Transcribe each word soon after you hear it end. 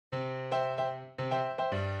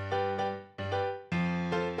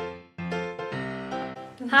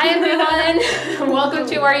Hi everyone! Welcome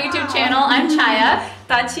to our YouTube channel. I'm Chaya.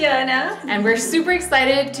 Tatiana. And we're super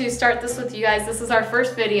excited to start this with you guys. This is our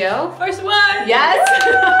first video. First one! Yes!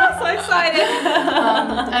 So excited!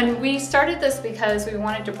 And we started this because we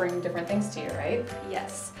wanted to bring different things to you, right?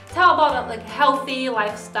 Yes. Tell about like healthy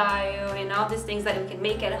lifestyle and all these things that we can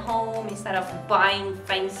make at home instead of buying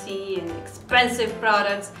fancy and expensive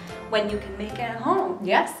products when you can make it at home.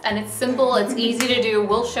 Yes, and it's simple, it's easy to do.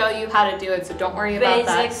 We'll show you how to do it, so don't worry about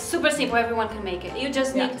that. Basic, super simple, everyone can make it. You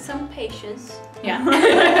just need some patience. Yeah.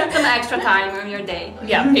 Some extra time on your day.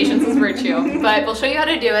 Yeah, patience is virtue. But we'll show you how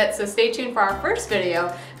to do it, so stay tuned for our first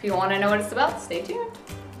video. If you want to know what it's about, stay tuned.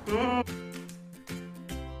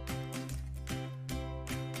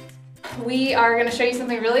 We are going to show you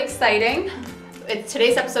something really exciting.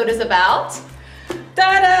 Today's episode is about...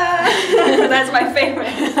 Ta-da! That's my favorite.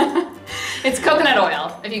 It's coconut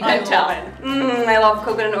oil, if you can't tell. I love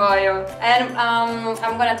coconut oil. And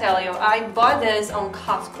I'm gonna tell you, I bought this on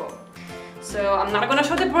Costco. So I'm not gonna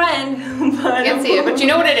show the brand, but you can see it, but you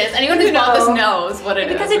know what it is. Anyone who's bought this knows what it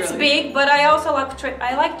is. Because it's really big, but I also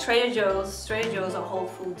like Trader Joe's. Trader Joe's or Whole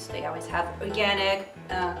Foods. They always have organic,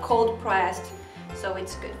 cold pressed, so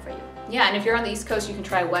it's good for you. Yeah, and if you're on the East Coast, you can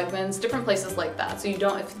try Wegmans, different places like that. So you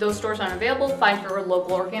don't, if those stores aren't available, find your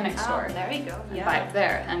local organic store. Oh, there you go. Yeah. Buy it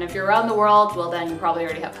there. And if you're around the world, well then you probably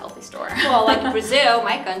already have a healthy store. Well, like Brazil,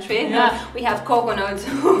 my country, we have coconuts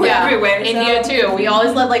everywhere. India too. We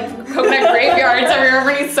always love like coconut graveyards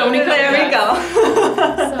everywhere. Needs so many coconuts. There we go.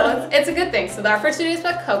 So it's a good thing. So our first video is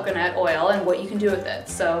about coconut oil and what you can do with it.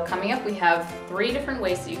 So coming up, we have 3 different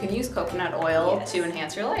ways that you can use coconut oil to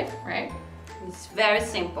enhance your life, right? It's very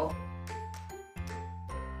simple.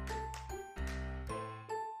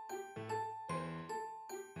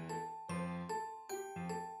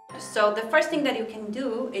 So the first thing that you can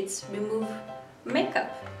do is remove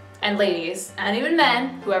makeup. And ladies, and even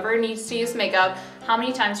men, whoever needs to use makeup, how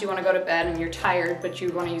many times do you want to go to bed and you're tired, but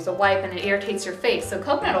you want to use a wipe and it irritates your face? So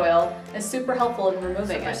coconut oil is super helpful in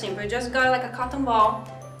removing it. Super simple. You just got like a cotton ball,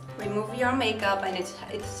 remove your makeup, and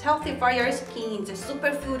it's healthy for your skin. It's a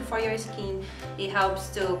superfood for your skin. It helps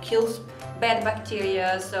to kill bad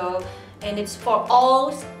bacteria. And it's for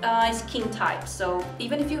all skin types. So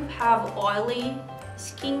even if you have oily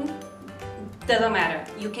skin, doesn't matter.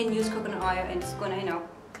 You can use coconut oil and it's gonna,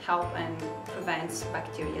 help and prevent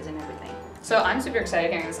bacteria and everything. So I'm super excited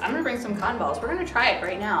hearing this. I'm gonna bring some cotton balls. We're gonna try it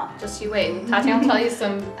right now. Just you wait. Tatiana will tell you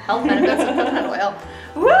some health benefits of coconut oil.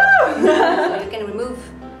 Woo! So you can remove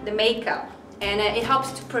the makeup, and it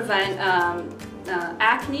helps to prevent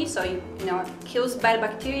acne. So it kills bad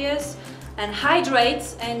bacteria and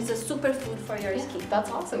hydrates, and it's a superfood for your skin. That's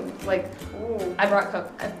awesome. Like, I brought Coke.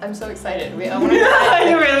 I'm so excited. I want to try it.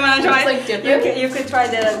 You really want to try it? Like dip it? You could try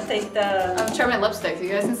take the... I'm trying my lipstick. So you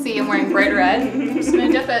guys can see I'm wearing bright red. I'm just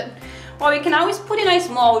going to dip it. Well, you can always put in a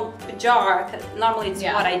small jar. Normally it's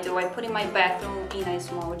what I do. I put in my bathroom in a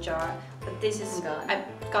small jar. But this is, I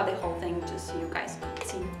got the whole thing just so you guys can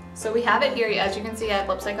see. So we have it here. As you can see, I have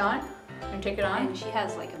lipstick on. And take it on. And she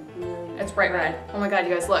has like a million. It's bright red. Oh my God,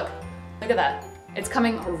 you guys, look. Look at that. It's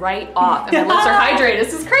coming right off, and my lips are hydrated.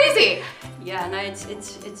 This is crazy. Yeah, no, it's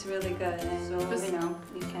really good, and so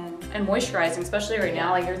you can. And moisturizing, especially right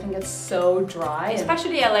now, like everything gets so dry.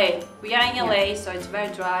 Especially LA. We are in LA, so it's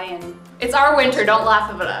very dry and. It's our winter. Don't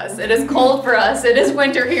laugh at us. It is cold for us. It is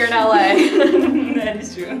winter here in LA. That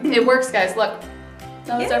is true. It works, guys. Look.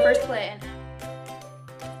 That was our first play.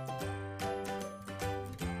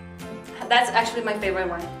 That's actually my favorite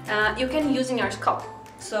one. You can use in your scalp.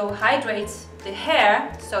 So hydrates the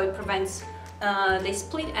hair, so it prevents the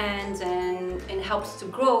split ends and helps to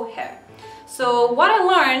grow hair. So what I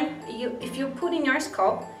learned, if you put in your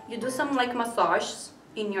scalp, you do some like massage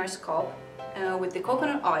in your scalp with the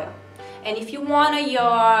coconut oil. And if you want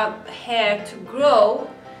your hair to grow,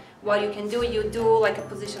 what you can do, you do like a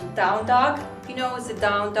position down dog. You know, it's a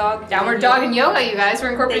down dog. Downward dog and yoga, you guys.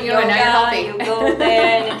 We're incorporating yoga. Now you're healthy. You go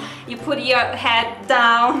there and you put your head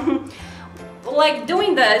down. Like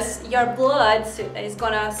doing this, your blood is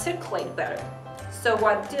gonna circulate better. So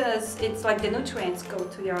what it does, it's like the nutrients go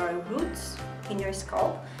to your roots in your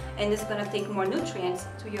scalp, and it's gonna take more nutrients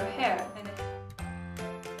to your hair.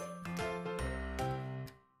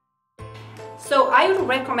 So I would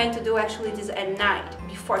recommend to do actually this at night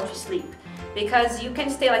before you sleep, because you can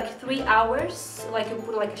stay like 3 hours, like you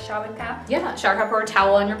put like a shower cap. Yeah, shower cap or a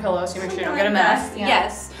towel on your pillow so you make sure you don't get a mess. Yeah.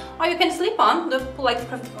 Yes, or you can sleep on,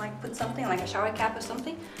 put something like a shower cap or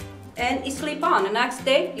something, and you sleep on. The next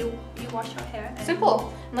day, you wash your hair.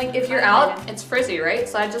 Simple. Like if you're out, it's frizzy, right?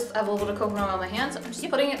 So I just have a little bit of coconut oil on my hands. I'm just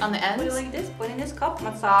putting it on the ends. Put it like this, put it in this cup,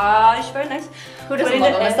 massage, very nice. Who doesn't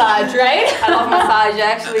love a massage, right? I love massage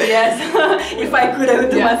actually, yes. If I could, I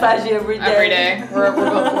would do massage every day. Every day, we're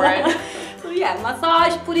both for it. So yeah,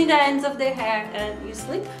 massage, put in the ends of the hair and you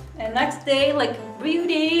sleep. And next day, like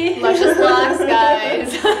beauty. Luscious locks,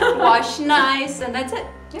 guys. Wash nice, and that's it.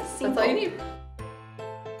 Yes, that's all you need.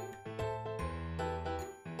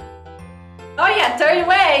 Oh yeah, third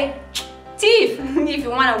way, teeth. If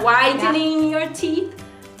you want to whitening your teeth,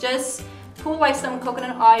 just put like some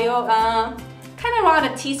coconut oil, kind of around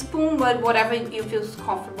a teaspoon, but whatever you feel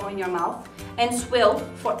comfortable in your mouth, and swirl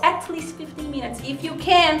for at least 15 minutes if you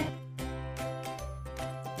can.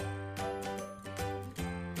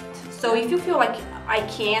 So if you feel like I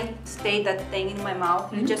can't stay that thing in my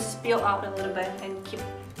mouth, you just spill out a little bit and keep,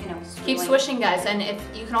 Keep swishing, guys, and if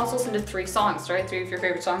you can also listen to 3 songs, right? 3 of your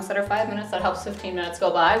favorite songs that are 5 minutes, that helps 15 minutes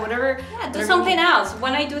go by, whatever. Yeah, do something else.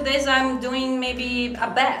 When I do this, I'm doing maybe a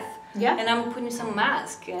bath. Yeah. And I'm putting some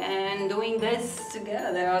mask and doing this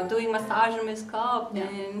together, or doing massage on my scalp. Yeah.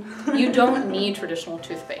 And You don't need traditional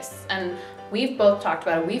toothpaste, and we've both talked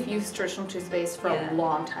about it. We've used traditional toothpaste for a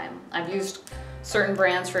long time. I've used certain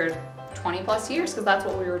brands for 20 plus years because that's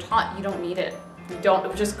what we were taught. You don't need it. You don't,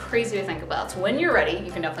 which is crazy to think about. So when you're ready,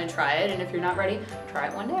 you can definitely try it, and if you're not ready, try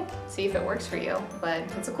it one day. See if it works for you, but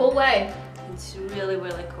it's a cool way. it's really,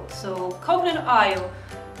 really cool. So coconut oil,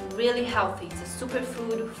 really healthy. It's a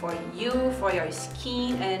superfood for you, for your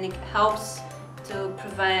skin, and it helps to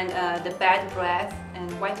prevent the bad breath and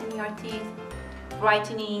whitening your teeth,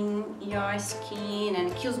 brightening your skin,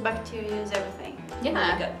 and kills bacteria, everything.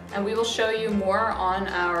 Yeah, really good. And we will show you more on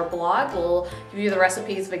our blog. We'll give you the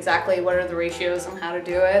recipes of exactly what are the ratios and how to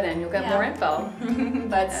do it, and you'll get more info.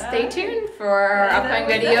 But stay tuned for our upcoming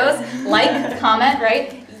videos. Like, comment,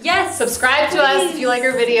 right? Yes! Subscribe to us if you like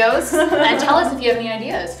our videos, and tell us if you have any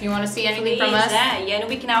ideas, if you want to see anything from us. Yeah, and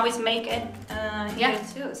we can always make it here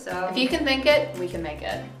too. So if you can think it, we can make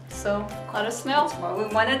it. So let us know. That's what we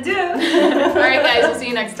want to do. All right, guys, we'll see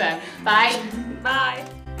you next time. Bye. Bye.